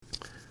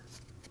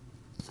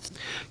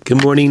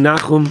Good morning,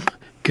 Nachum.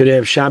 Good to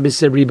have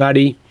Shabbos,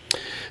 everybody.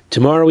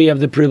 Tomorrow we have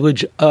the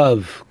privilege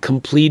of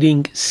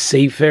completing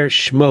Sefer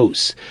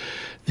Shmos.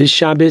 This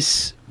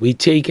Shabbos, we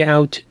take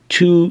out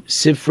 2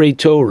 Sifrei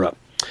Torah.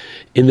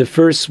 In the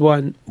first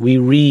one, we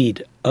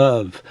read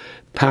of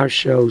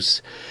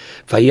Parshos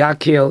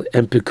Vayakel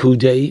and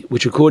Pekudei,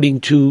 which according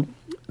to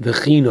the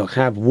Chinuch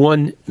have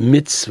one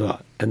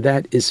mitzvah, and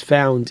that is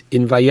found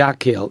in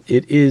Vayakel.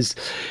 It is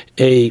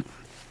a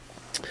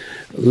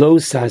lo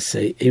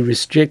sase, a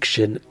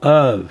restriction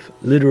of,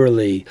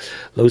 literally,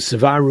 lo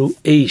sevaru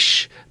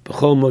eish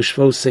b'chol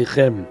moshvo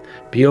sechem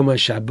b'yom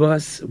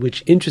HaShabbos,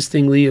 which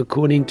interestingly,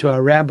 according to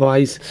our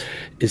rabbis,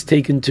 is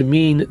taken to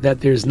mean that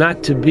there's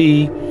not to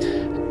be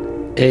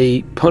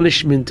a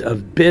punishment of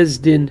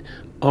Bezdin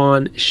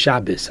on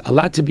Shabbos. A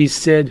lot to be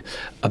said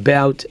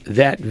about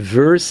that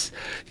verse,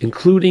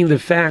 including the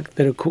fact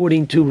that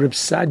according to Reb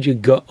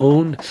Sadia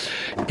Gaon,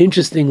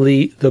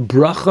 interestingly, the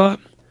bracha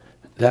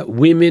that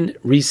women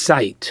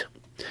recite,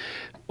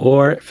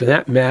 or for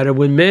that matter,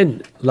 when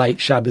men light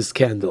Shabbos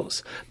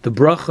candles, the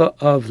bracha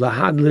of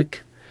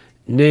Lahadlik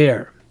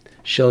Ner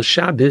Shel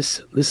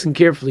Shabbos, listen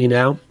carefully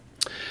now.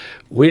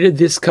 Where did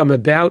this come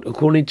about?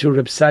 According to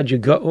Reb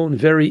Sadia Gaon,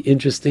 very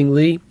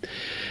interestingly,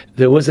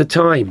 there was a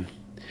time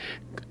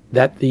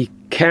that the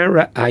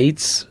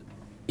Karaites,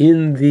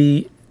 in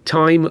the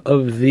time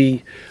of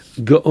the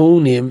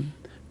Gaonim,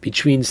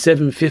 between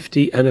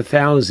 750 and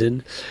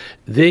 1000,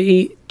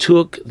 they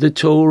took the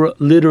Torah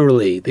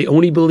literally. They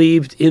only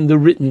believed in the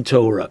written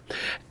Torah.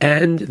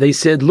 And they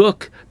said,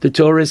 look, the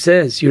Torah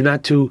says you're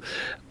not to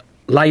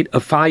light a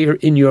fire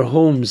in your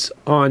homes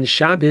on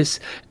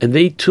Shabbos, and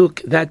they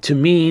took that to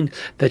mean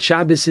that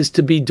Shabbos is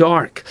to be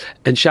dark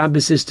and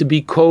Shabbos is to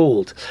be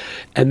cold,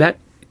 and that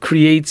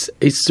creates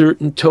a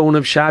certain tone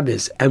of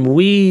Shabbos. And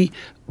we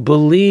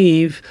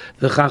believe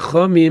the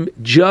Chachamim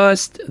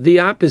just the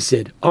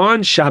opposite.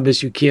 On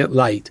Shabbos you can't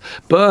light,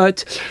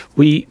 but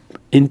we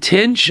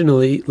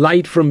intentionally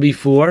light from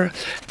before,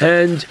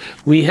 and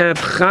we have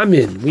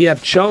chamin, we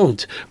have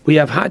chont, we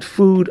have hot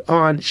food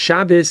on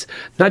Shabbos,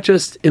 not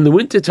just in the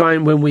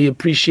wintertime when we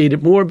appreciate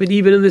it more, but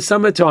even in the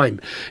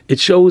summertime. It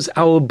shows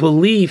our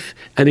belief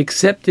and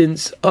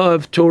acceptance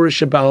of Torah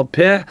Shebaal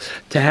Peh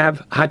to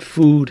have hot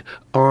food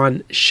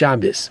on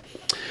Shabbos.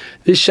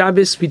 This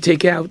Shabbos we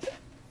take out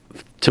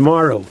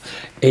tomorrow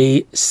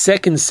a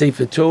second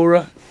Sefer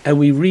Torah, and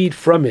we read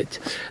from it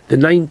the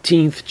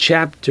 19th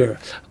chapter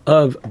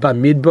of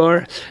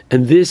Bamidbar,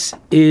 and this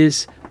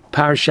is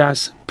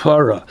Parshas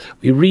Parah.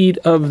 We read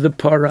of the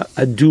Parah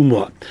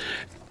Aduma.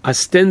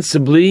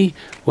 Ostensibly,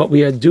 what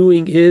we are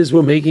doing is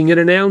we're making an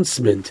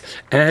announcement,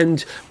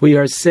 and we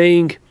are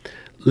saying,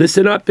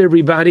 listen up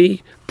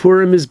everybody,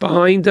 Purim is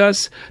behind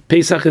us,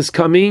 Pesach is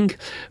coming,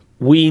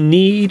 we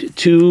need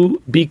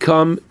to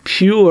become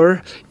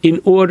pure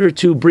in order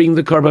to bring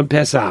the Korban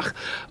Pesach.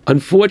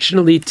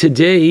 Unfortunately,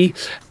 today,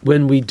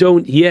 when we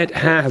don't yet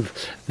have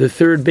the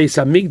third Beis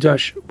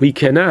HaMikdash, we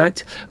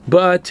cannot,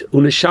 but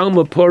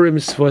Uneshalma Purim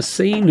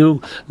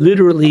Sfoseinu,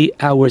 literally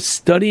our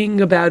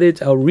studying about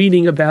it, our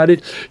reading about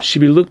it,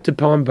 should be looked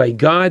upon by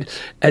God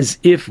as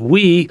if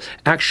we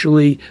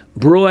actually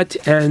brought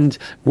and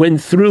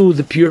went through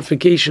the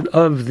purification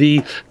of the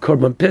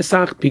Korban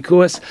Pesach,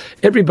 because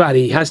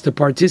everybody has to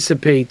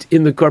participate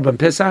in the Korban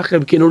Pesach,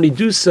 and we can only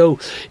do so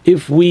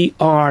if we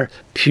are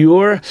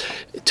pure,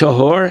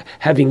 tahor,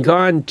 having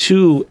gone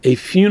to a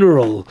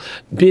funeral,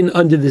 been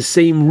under the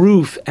same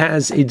roof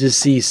as a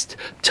deceased,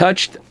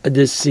 touched a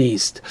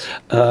deceased.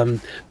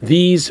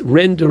 These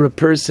render a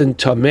person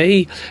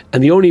tamei,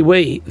 and the only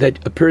way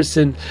that a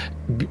person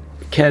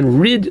can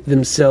rid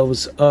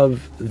themselves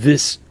of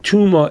this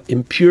tuma,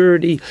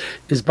 impurity,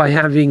 is by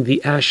having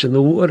the ash and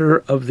the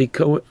water of the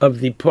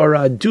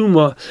Parah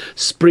Aduma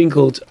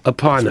sprinkled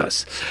upon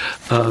us.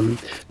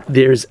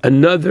 There's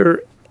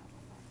another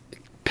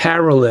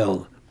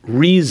parallel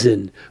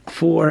reason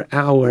for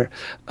our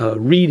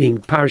reading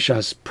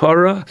Parshas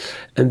Parah,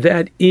 and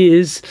that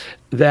is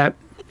that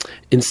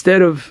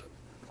instead of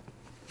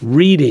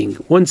reading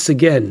once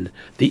again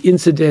the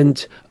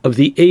incident of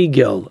the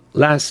Egel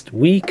last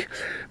week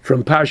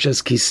from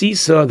Parshas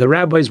Kisisa, the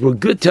rabbis were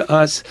good to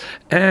us,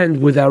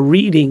 and with our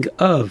reading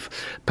of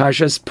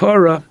Parshas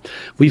Parah,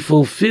 we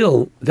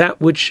fulfill that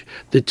which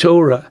the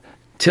Torah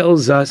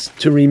tells us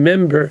to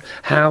remember,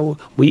 how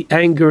we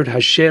angered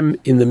Hashem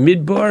in the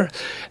Midbar,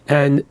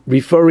 and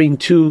referring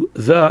to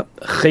the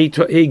Chet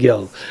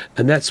HaEgel.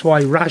 And that's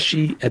why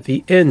Rashi, at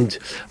the end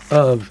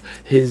of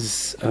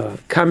his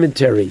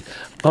commentary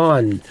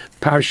on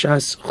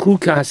Parshas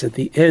Chukas, at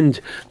the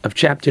end of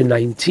chapter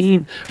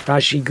 19,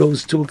 Rashi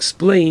goes to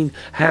explain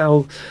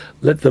how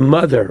let the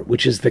mother,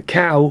 which is the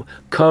cow,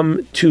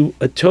 come to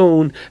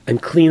atone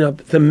and clean up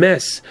the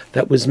mess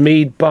that was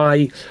made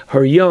by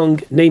her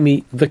young,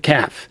 namely the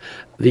calf.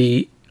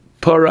 The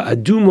Parah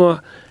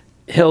Aduma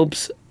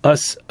helps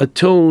us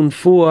atone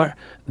for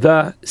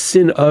the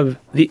sin of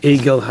the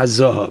Egel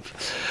Hazav.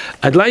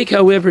 I'd like,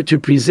 however, to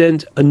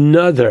present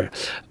another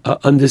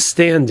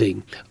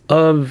understanding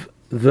of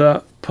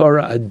the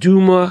Para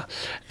Aduma,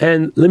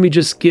 and let me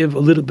just give a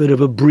little bit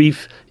of a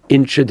brief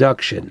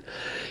introduction.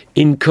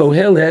 In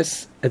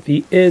Koheles, at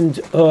the end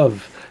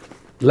of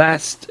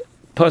last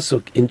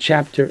pasuk in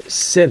chapter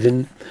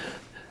 7,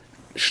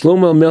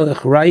 Shlomo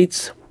Melech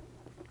writes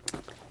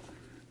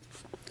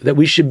that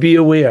we should be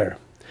aware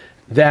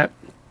that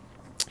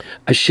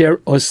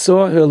Asher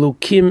Osah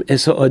Elokim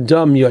es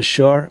Adam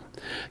Yashar,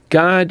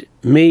 God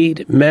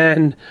made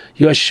man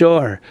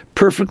Yashar,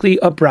 perfectly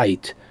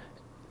upright.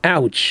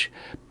 Ouch.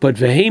 But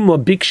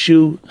Vehema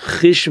Bikshu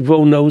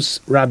Chishvonos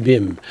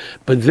Rabim.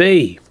 But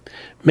they,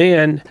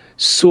 man,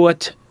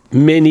 sought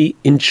many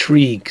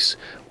intrigues.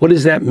 What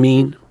does that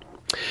mean?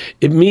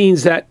 It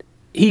means that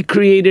he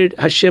created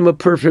Hashem a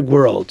perfect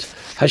world.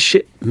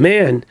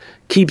 Man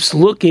keeps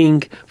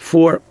looking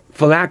for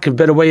lack of a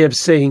better way of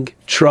saying,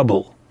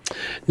 trouble.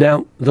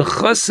 Now, the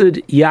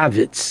Chassid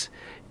Yavitz,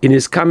 in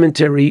his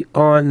commentary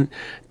on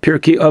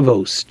Pirkei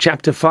Avos,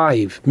 chapter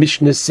 5,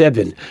 Mishnah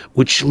 7,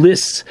 which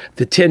lists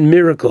the 10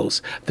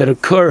 miracles that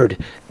occurred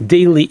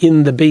daily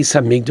in the Beis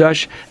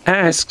HaMikdash,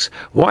 asks,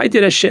 why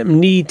did Hashem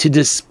need to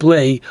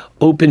display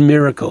open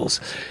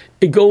miracles?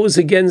 It goes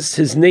against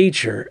his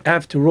nature.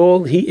 After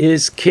all, he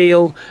is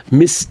Kael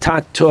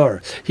Mistator.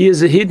 He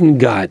is a hidden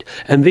God.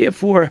 And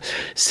therefore,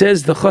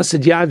 says the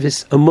Chassid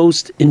Yavis, a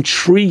most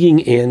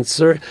intriguing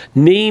answer,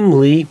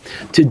 namely,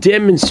 to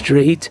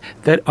demonstrate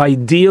that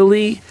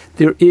ideally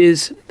there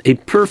is a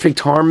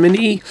perfect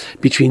harmony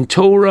between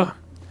Torah,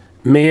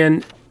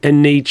 man,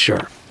 and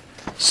nature.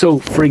 So,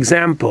 for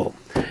example,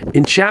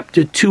 in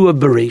chapter 2 of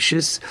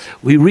Bereshis,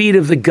 we read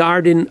of the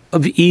Garden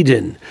of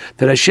Eden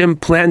that Hashem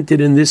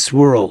planted in this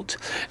world.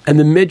 And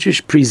the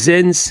Midrash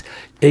presents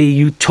a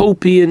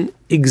utopian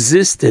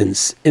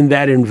existence in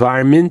that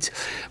environment,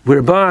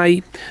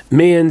 whereby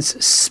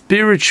man's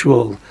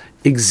spiritual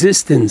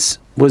existence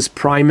was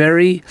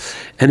primary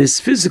and his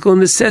physical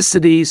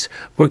necessities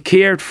were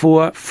cared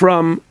for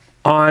from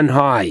on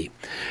high.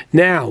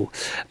 Now,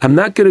 I'm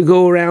not going to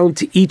go around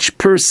to each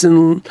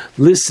person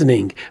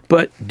listening,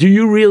 but do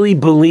you really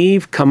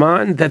believe, come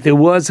on, that there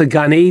was a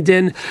Gan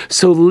Eden?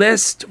 So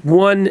lest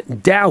one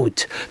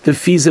doubt the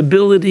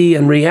feasibility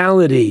and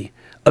reality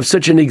of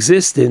such an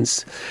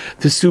existence,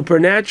 the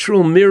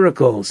supernatural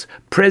miracles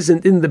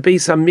present in the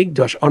Beis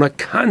HaMikdash on a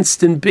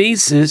constant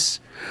basis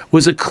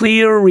was a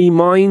clear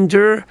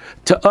reminder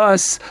to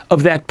us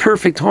of that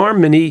perfect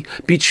harmony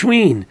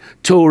between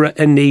Torah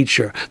and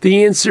nature.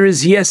 The answer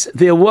is yes,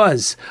 there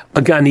was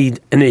a Gan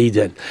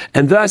Eden.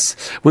 And thus,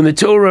 when the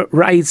Torah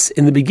writes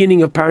in the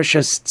beginning of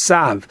Parshas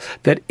Tzav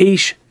that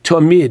Eish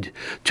Tomid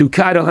to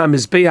Kadol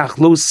HaMizbeach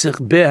Lo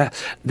Sichbeh,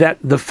 that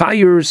the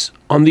fires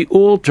on the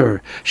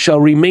altar shall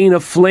remain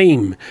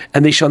aflame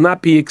and they shall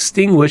not be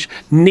extinguished,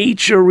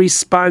 nature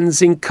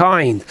responds in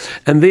kind.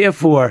 And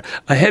therefore,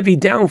 a heavy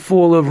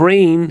downfall of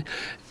rain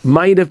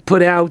might have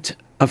put out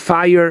a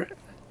fire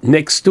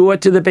next door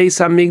to the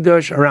Beis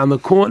HaMikdash, around the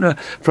corner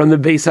from the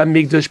Beis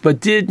HaMikdash, but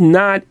did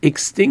not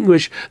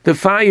extinguish the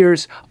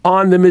fires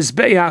on the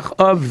Mizbeach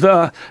of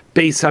the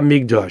Beis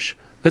HaMikdash.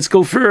 Let's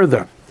go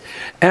further.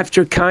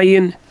 After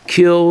Cain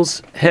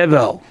kills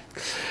Hevel,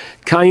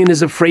 Cain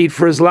is afraid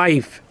for his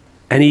life,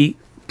 and he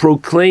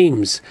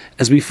proclaims,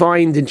 as we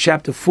find in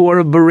chapter 4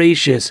 of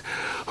Bereshis,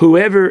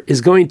 whoever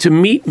is going to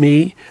meet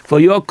me, for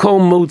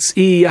Yokom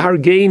Motzi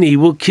Hargeni,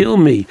 will kill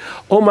me.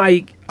 Oh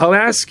my, I'll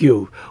ask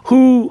you,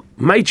 who,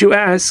 might you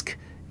ask,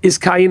 is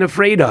Cain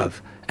afraid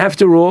of?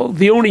 After all,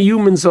 the only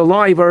humans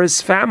alive are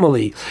his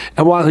family.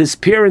 And while his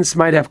parents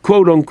might have,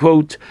 quote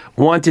unquote,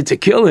 wanted to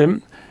kill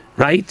him,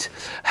 right?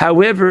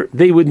 However,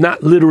 they would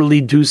not literally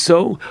do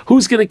so.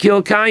 Who's going to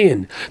kill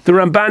Cain? The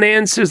Ramban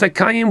answers that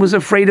Cain was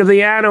afraid of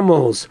the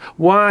animals.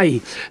 Why?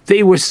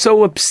 They were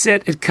so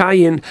upset at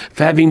Cain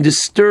for having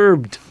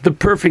disturbed the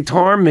perfect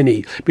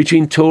harmony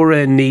between Torah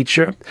and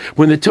nature.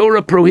 When the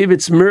Torah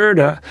prohibits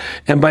murder,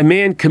 and by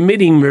man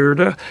committing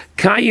murder,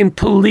 Cain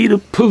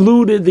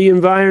polluted the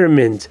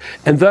environment.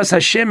 And thus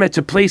Hashem had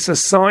to place a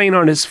sign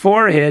on his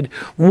forehead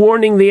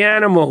warning the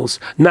animals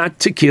not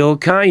to kill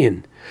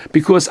Cain,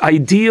 because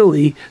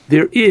ideally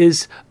there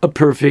is a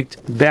perfect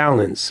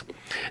balance.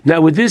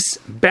 Now, with this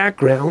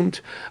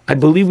background, I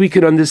believe we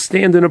can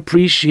understand and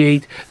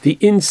appreciate the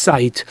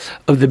insight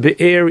of the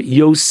Be'er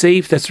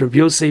Yosef, that's Rabbi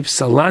Yosef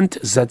Salant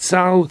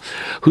Zatzal,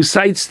 who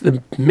cites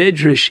the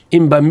Medrash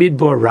in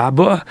Bamidbar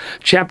Rabbah,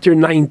 chapter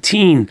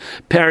 19,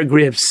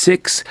 paragraph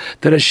 6,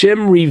 that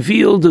Hashem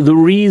revealed the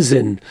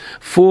reason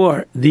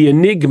for the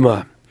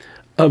enigma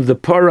of the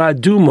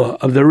paraduma,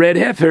 of the red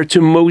heifer,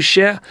 to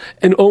Moshe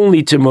and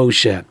only to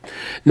Moshe.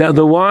 Now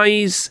the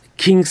wise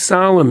King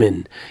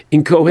Solomon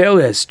in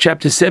Koheles,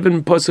 chapter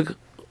 7, pasuk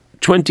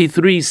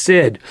 23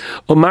 said,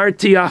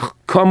 Omartiach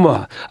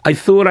kama, I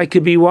thought I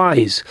could be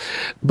wise,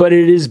 but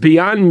it is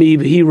beyond me,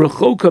 v'hi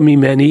rechoka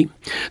mimeni.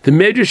 The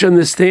Medrash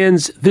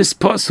understands this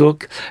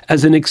pasuk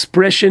as an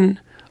expression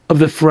of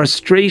the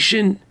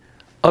frustration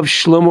of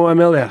Shlomo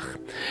HaMelech.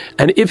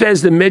 And if,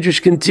 as the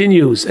Medrash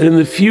continues, and in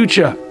the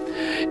future,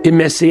 in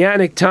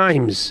Messianic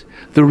times,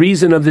 the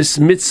reason of this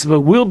mitzvah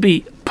will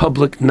be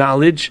public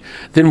knowledge,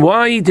 then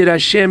why did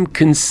Hashem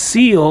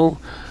conceal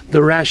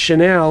the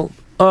rationale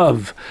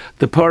of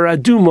the Parah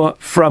Adumah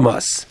from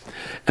us?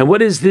 And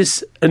what is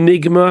this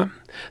enigma?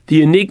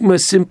 The enigma,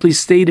 simply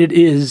stated,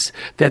 is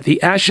that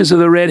the ashes of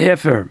the red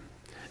heifer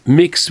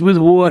mixed with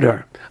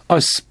water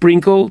are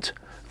sprinkled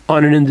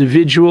on an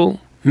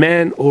individual,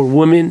 man or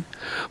woman,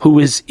 who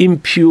is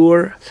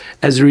impure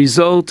as a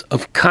result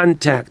of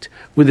contact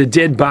with a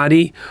dead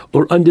body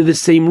or under the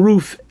same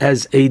roof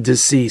as a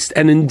deceased.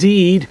 And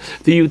indeed,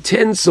 the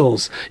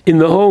utensils in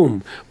the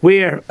home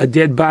where a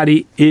dead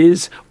body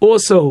is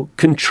also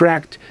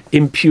contract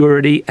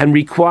impurity and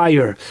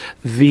require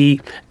the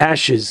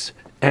ashes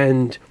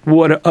and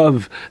water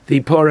of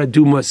the Parah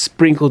Adumah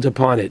sprinkled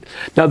upon it.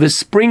 Now, the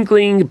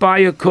sprinkling by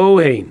a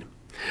Kohen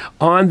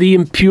on the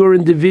impure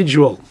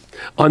individual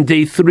on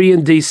day 3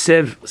 and day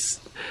 7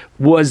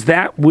 was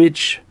that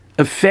which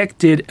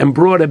affected and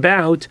brought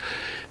about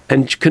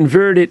and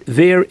converted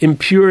their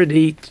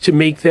impurity to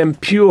make them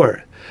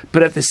pure.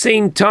 But at the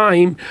same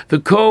time, the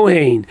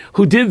Kohen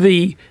who did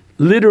the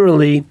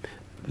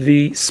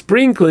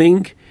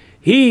sprinkling,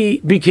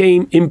 he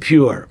became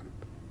impure.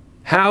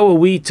 How are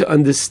we to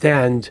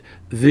understand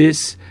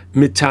this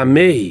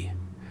mitamei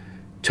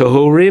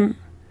tohorim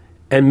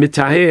and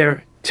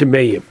mitaher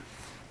tameim?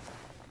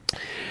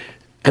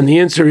 And the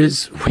answer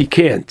is we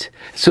can't.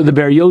 So the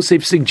Ber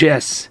Yosef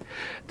suggests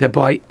that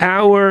by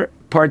our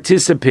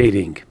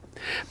participating,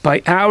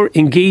 by our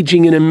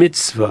engaging in a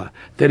mitzvah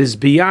that is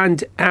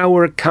beyond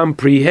our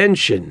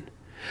comprehension,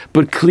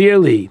 but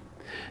clearly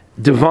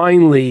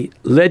divinely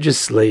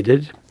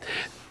legislated,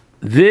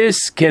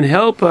 this can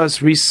help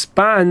us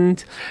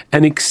respond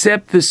and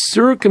accept the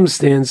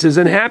circumstances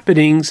and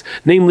happenings,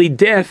 namely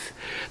death,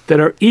 that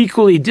are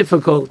equally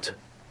difficult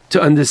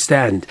to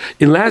understand.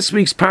 In last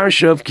week's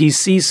parsha of Ki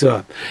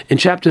Sisa, in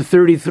chapter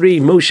 33,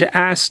 Moshe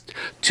asked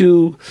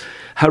to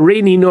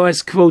Hareini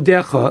noas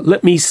kvodecha,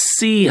 let me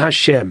see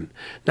Hashem.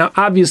 Now,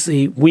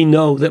 obviously, we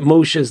know that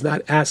Moshe is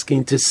not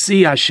asking to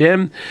see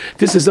Hashem.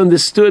 This is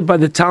understood by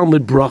the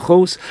Talmud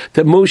Brachos,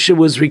 that Moshe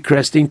was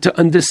requesting to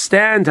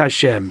understand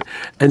Hashem,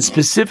 and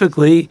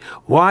specifically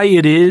why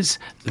it is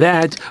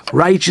that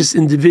righteous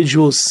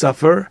individuals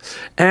suffer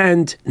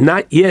and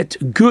not yet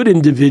good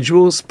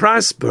individuals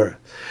prosper.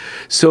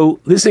 So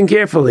listen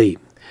carefully.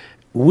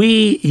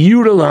 We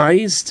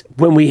utilized,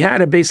 when we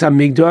had a Beis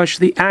HaMikdash,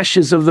 the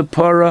ashes of the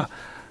parah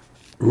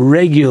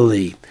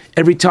regularly.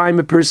 Every time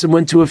a person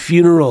went to a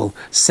funeral,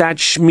 sat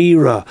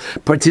shmira,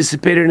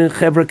 participated in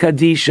Chevra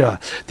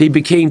Kadisha, they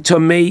became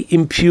tomei,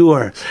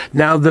 impure.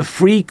 Now the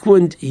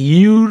frequent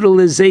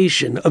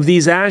utilization of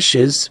these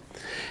ashes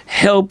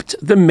helped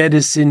the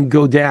medicine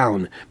go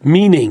down.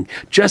 Meaning,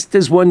 just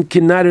as one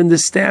cannot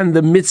understand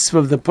the mitzvah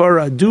of the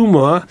Parah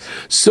Adumah,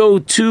 so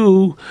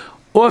too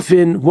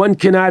often one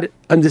cannot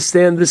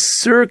understand the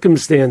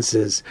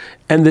circumstances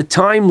and the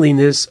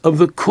timeliness of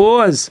the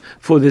cause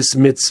for this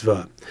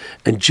mitzvah.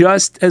 And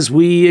just as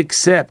we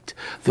accept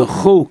the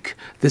chok,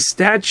 the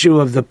statue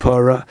of the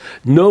parah,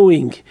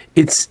 knowing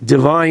its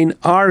divine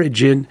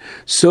origin,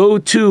 so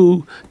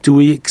too do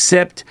we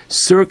accept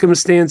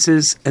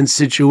circumstances and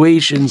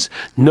situations,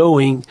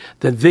 knowing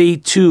that they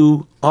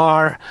too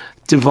are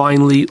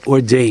divinely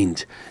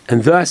ordained.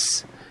 And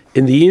thus,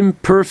 in the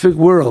imperfect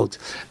world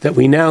that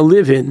we now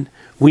live in,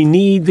 we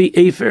need the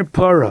Efer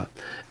Parah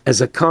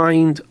as a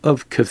kind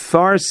of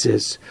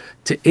catharsis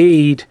to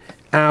aid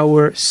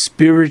our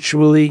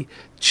spiritually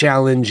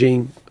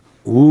challenging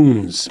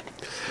wounds.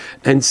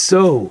 And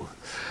so,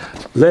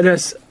 let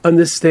us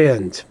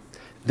understand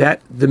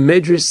that the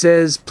Medrash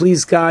says,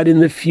 please God, in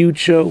the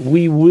future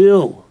we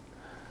will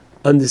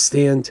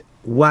understand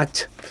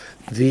what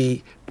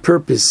the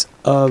purpose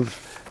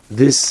of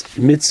this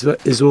mitzvah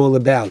is all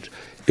about.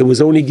 It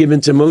was only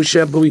given to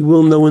Moshe, but we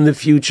will know in the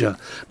future.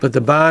 But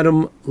the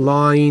bottom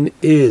line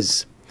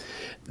is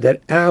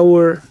that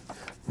our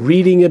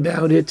reading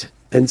about it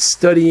and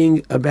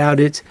studying about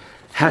it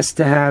has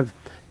to have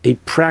a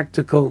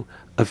practical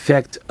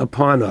effect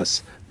upon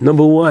us.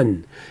 Number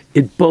one,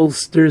 it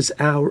bolsters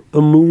our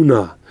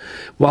emunah.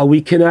 While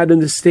we cannot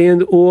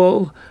understand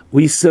all,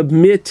 we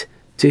submit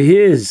to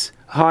His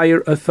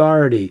higher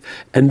authority.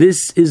 And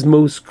this is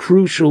most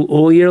crucial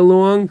all year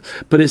long,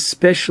 but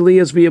especially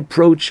as we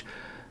approach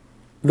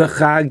the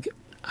Chag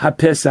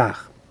HaPesach.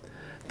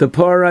 The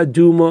Parah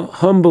Adumah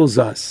humbles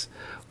us,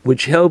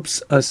 which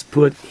helps us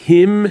put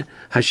Him,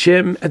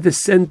 Hashem, at the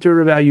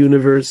center of our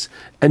universe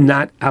and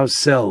not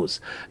ourselves.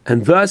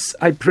 And thus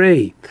I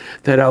pray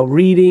that our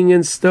reading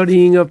and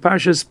studying of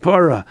Parshas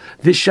Parah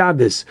this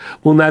Shabbos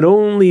will not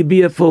only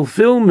be a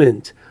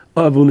fulfillment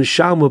of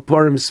Unishalma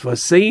Parim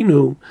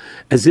Svaseinu,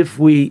 as if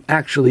we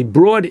actually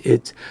brought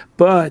it,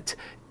 but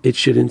it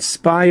should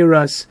inspire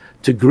us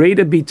to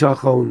greater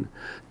bitachon,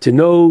 to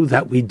know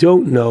that we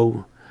don't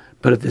know,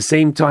 but at the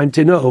same time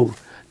to know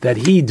that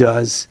He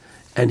does,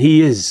 and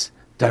He is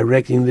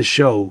directing the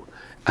show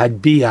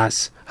at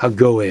Bias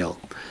HaGoel.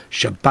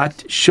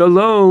 Shabbat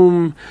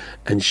Shalom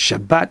and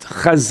Shabbat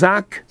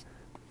Chazak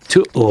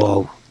to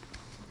all.